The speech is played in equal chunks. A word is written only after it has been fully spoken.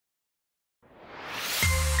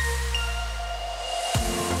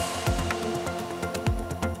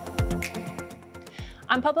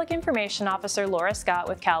I'm Public Information Officer Laura Scott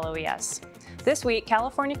with Cal OES. This week,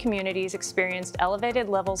 California communities experienced elevated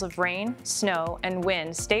levels of rain, snow, and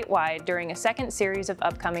wind statewide during a second series of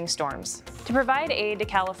upcoming storms. To provide aid to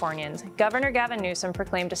Californians, Governor Gavin Newsom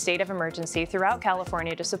proclaimed a state of emergency throughout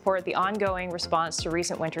California to support the ongoing response to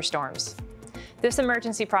recent winter storms. This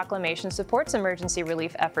emergency proclamation supports emergency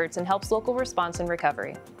relief efforts and helps local response and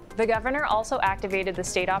recovery. The governor also activated the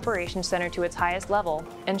State Operations Center to its highest level,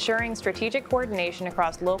 ensuring strategic coordination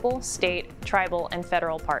across local, state, tribal, and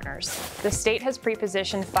federal partners. The state has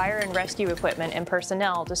pre-positioned fire and rescue equipment and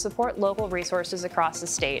personnel to support local resources across the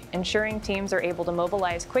state, ensuring teams are able to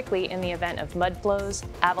mobilize quickly in the event of mud flows,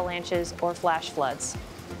 avalanches, or flash floods.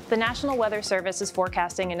 The National Weather Service is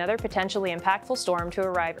forecasting another potentially impactful storm to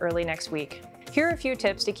arrive early next week. Here are a few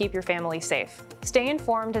tips to keep your family safe. Stay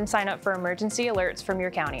informed and sign up for emergency alerts from your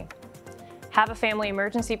county. Have a family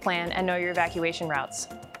emergency plan and know your evacuation routes.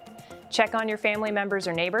 Check on your family members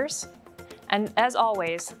or neighbors. And as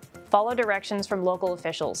always, follow directions from local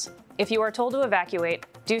officials. If you are told to evacuate,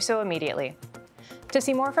 do so immediately. To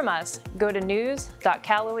see more from us, go to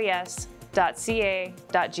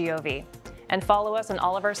news.caloes.ca.gov and follow us on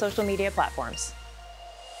all of our social media platforms.